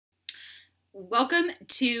Welcome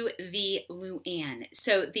to the LuAnn.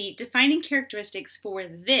 So the defining characteristics for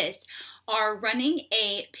this are running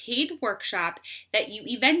a paid workshop that you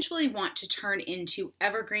eventually want to turn into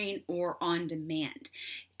Evergreen or on demand.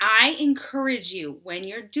 I encourage you, when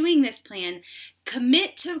you're doing this plan,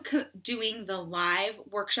 commit to doing the live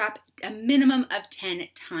workshop a minimum of 10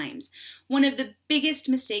 times. One of the biggest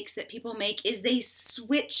mistakes that people make is they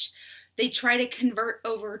try to convert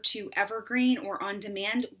over to Evergreen or on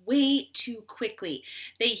demand way too quickly.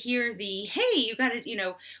 They hear the, hey, you got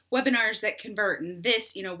to, webinars that convert and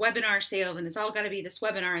this, webinar sales, and it's all got to be this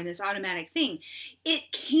webinar and this automatic thing.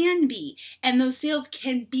 It can be, and those sales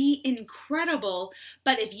can be incredible,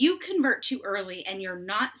 but if you convert too early and you're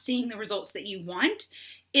not seeing the results that you want,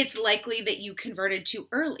 it's likely that you converted too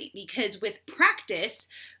early, because with practice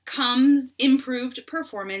comes improved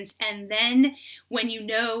performance. And then when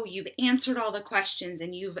you've answered all the questions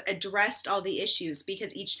and you've addressed all the issues,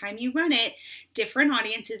 because each time you run it, different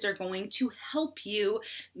audiences are going to help you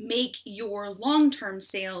make your long-term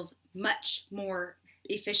sales much more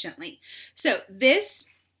efficiently. So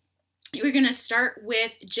we're going to start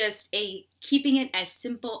with just keeping it as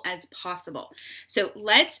simple as possible. So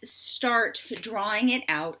let's start drawing it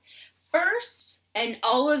out first, and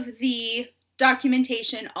all of the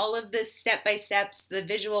documentation, all of the step-by-steps, the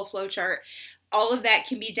visual flowchart, all of that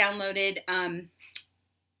can be downloaded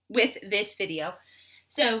with this video.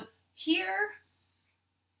 So here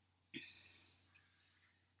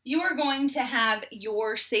you are going to have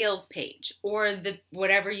your sales page, or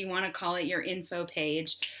whatever you want to call it, your info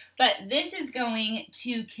page. But this is going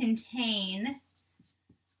to contain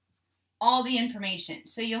all the information.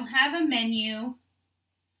 So you'll have a menu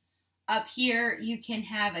up here. You can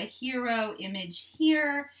have a hero image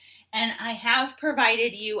here. And I have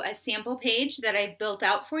provided you a sample page that I've built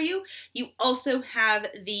out for you. You also have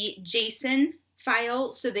the JSON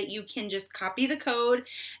file so that you can just copy the code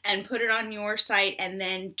and put it on your site and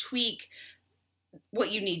then tweak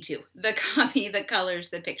what you need to. The copy, the colors,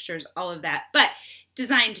 the pictures, all of that, but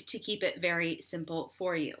designed to keep it very simple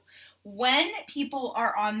for you. When people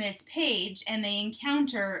are on this page and they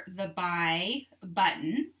encounter the buy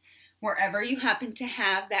button, wherever you happen to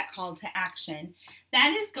have that call to action,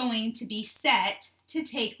 that is going to be set to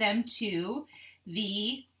take them to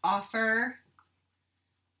the offer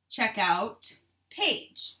checkout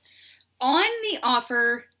page. On the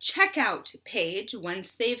offer checkout page,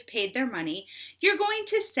 once they've paid their money, you're going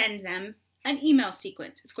to send them an email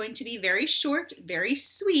sequence. It's going to be very short, very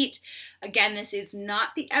sweet. Again, this is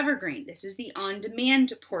not the Evergreen. This is the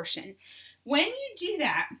on-demand portion. When you do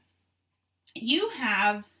that, you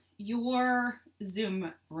have your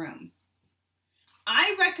Zoom room.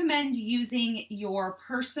 I recommend using your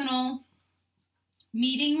personal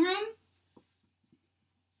meeting room,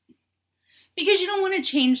 because you don't want to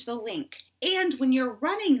change the link. And when you're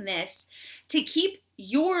running this, to keep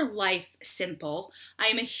your life simple, I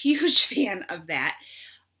am a huge fan of that.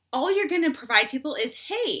 All you're going to provide people is,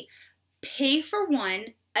 hey, pay for one,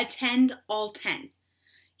 attend all 10.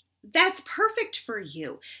 That's perfect for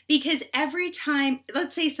you, because every time,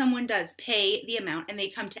 let's say someone does pay the amount and they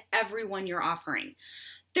come to everyone you're offering,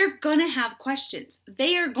 they're gonna have questions.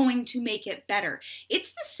 They are going to make it better.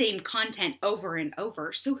 It's the same content over and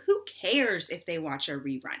over, so who cares if they watch a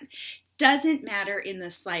rerun? Doesn't matter in the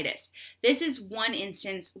slightest. This is one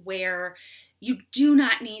instance where you do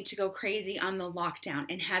not need to go crazy on the lockdown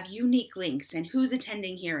and have unique links and who's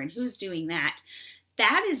attending here and who's doing that.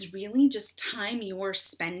 That is really just time you're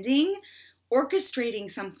spending orchestrating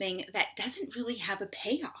something that doesn't really have a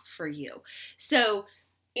payoff for you. So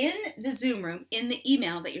in the Zoom room, in the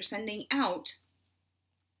email that you're sending out,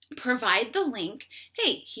 provide the link.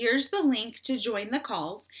 Hey, here's the link to join the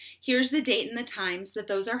calls. Here's the date and the times that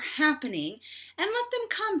those are happening, and let them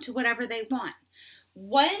come to whatever they want.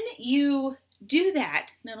 When you do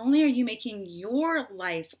that, not only are you making your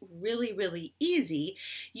life really, really easy,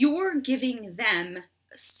 you're giving them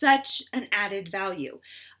such an added value.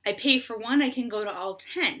 I pay for one, I can go to all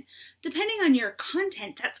 10. Depending on your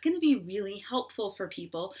content, that's going to be really helpful for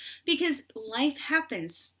people, because life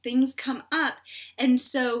happens, things come up, and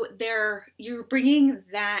so you're bringing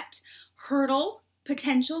that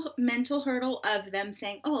potential mental hurdle of them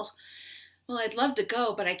saying, oh, well, I'd love to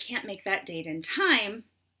go, but I can't make that date and time.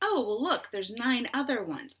 Oh, well, look, there's 9 other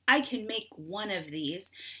ones. I can make one of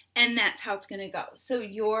these, and that's how it's going to go. So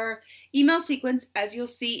your email sequence, as you'll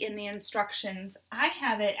see in the instructions, I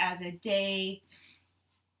have it as a day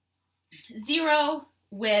 0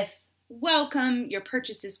 with welcome, your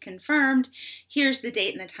purchase is confirmed. Here's the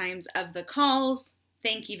date and the times of the calls.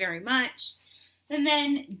 Thank you very much. And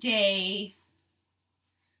then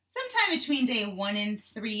sometime between day 1 and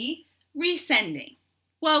 3, resending.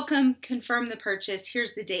 Welcome, confirm the purchase,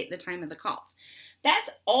 here's the date, the time of the calls. That's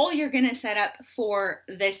all you're going to set up for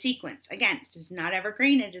the sequence. Again, this is not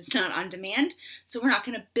evergreen, it is not on demand, so we're not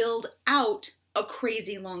going to build out a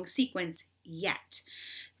crazy long sequence yet.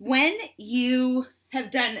 When you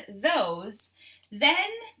have done those, then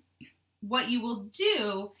what you will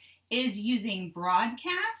do is using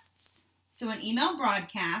broadcasts, so an email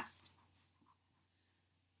broadcast,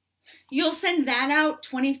 you'll send that out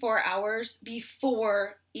 24 hours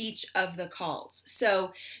before each of the calls.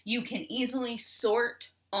 So you can easily sort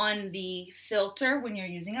on the filter when you're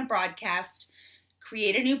using a broadcast,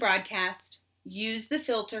 create a new broadcast, use the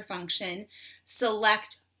filter function,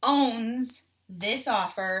 select owns this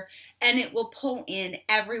offer, and it will pull in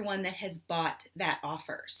everyone that has bought that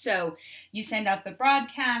offer. So you send out the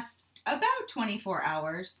broadcast about 24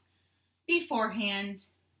 hours beforehand,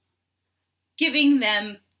 giving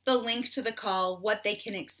them the link to the call, what they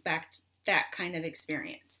can expect, that kind of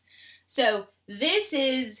experience. So this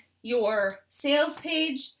is your sales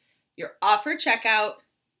page, your offer checkout,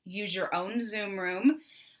 use your own Zoom room,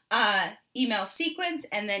 email sequence,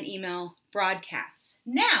 and then email broadcast.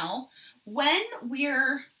 Now, when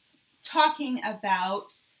we're talking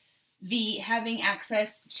about the having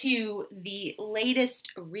access to the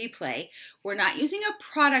latest replay, we're not using a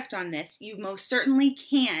product on this. You most certainly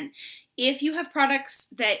can. If you have products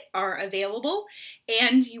that are available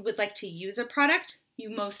and you would like to use a product, you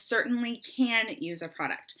most certainly can use a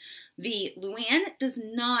product. The LuAnn does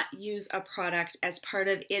not use a product as part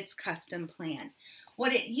of its custom plan.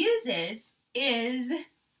 What it uses is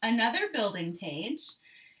another building page,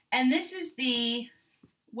 and this is the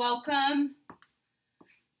welcome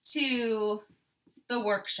to the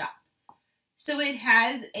workshop. So it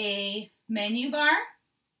has a menu bar,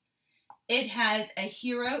 it has a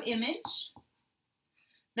hero image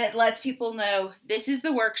that lets people know this is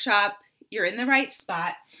the workshop, you're in the right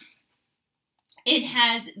spot. It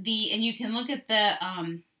has and you can look at the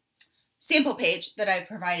sample page that I've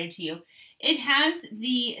provided to you. It has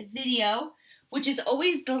the video, which is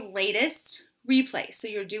always the latest replay. So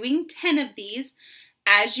you're doing 10 of these.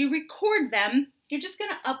 As you record them, you're just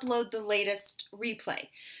going to upload the latest replay.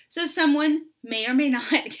 So someone may or may not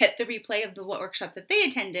get the replay of the workshop that they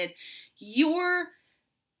attended. You're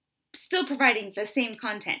still providing the same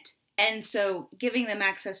content. And so giving them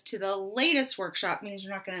access to the latest workshop means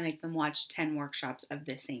you're not going to make them watch 10 workshops of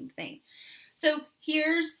the same thing. So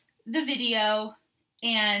here's the video,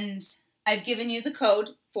 and I've given you the code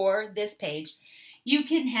for this page. You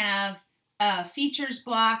can have a features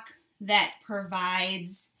block that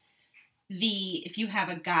provides if you have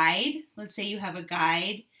a guide, let's say you have a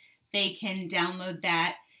guide, they can download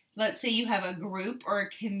that. Let's say you have a group or a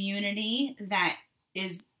community that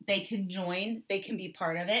they can join, they can be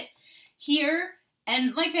part of it. Here,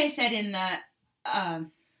 and like I said in the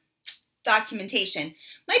documentation,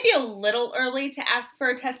 might be a little early to ask for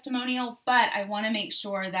a testimonial, but I want to make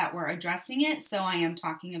sure that we're addressing it, so I am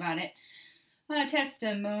talking about it. A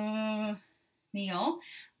testimonial.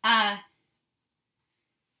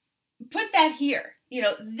 Put that here. You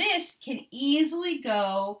know, this can easily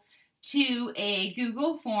go to a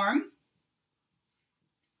Google form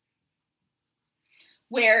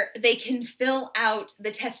where they can fill out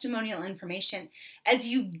the testimonial information. As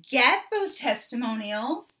you get those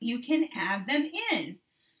testimonials, you can add them in.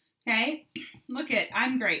 Okay? Look at,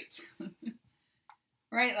 I'm great.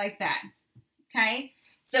 Right like that. Okay?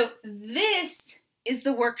 So this is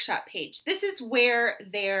the workshop page. This is where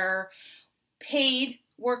their paid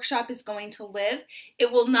workshop is going to live.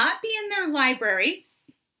 It will not be in their library.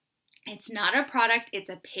 It's not a product.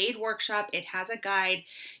 It's a paid workshop. It has a guide.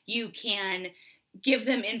 You can give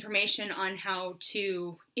them information on how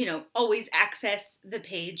to, always access the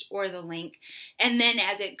page or the link. And then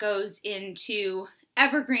as it goes into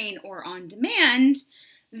Evergreen or on demand,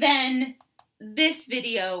 then this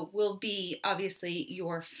video will be obviously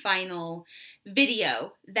your final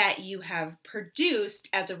video that you have produced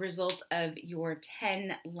as a result of your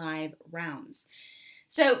 10 live rounds.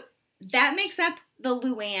 So that makes up the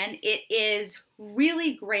LuAnn. It is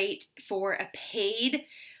really great for a paid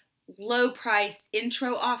low price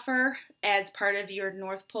intro offer as part of your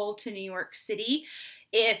North Pole to New York City.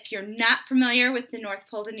 If you're not familiar with the North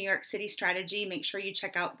Pole to New York City strategy, make sure you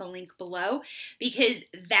check out the link below, because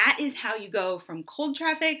that is how you go from cold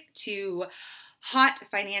traffic to hot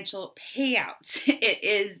financial payouts.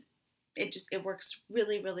 It works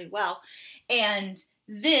really, really well. And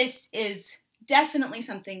this is definitely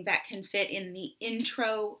something that can fit in the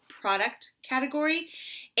intro product category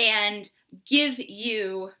and give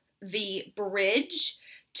you the bridge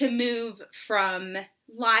to move from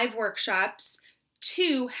live workshops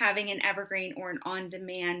to having an evergreen or an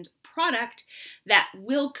on-demand product that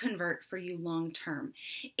will convert for you long term.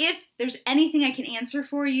 If there's anything I can answer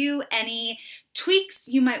for you, any tweaks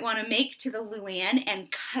you might want to make to the LuAnn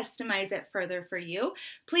and customize it further for you,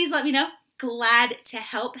 please let me know. Glad to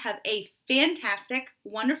help. Have a fantastic,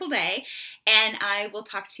 wonderful day, and I will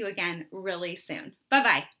talk to you again really soon.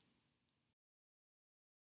 Bye-bye.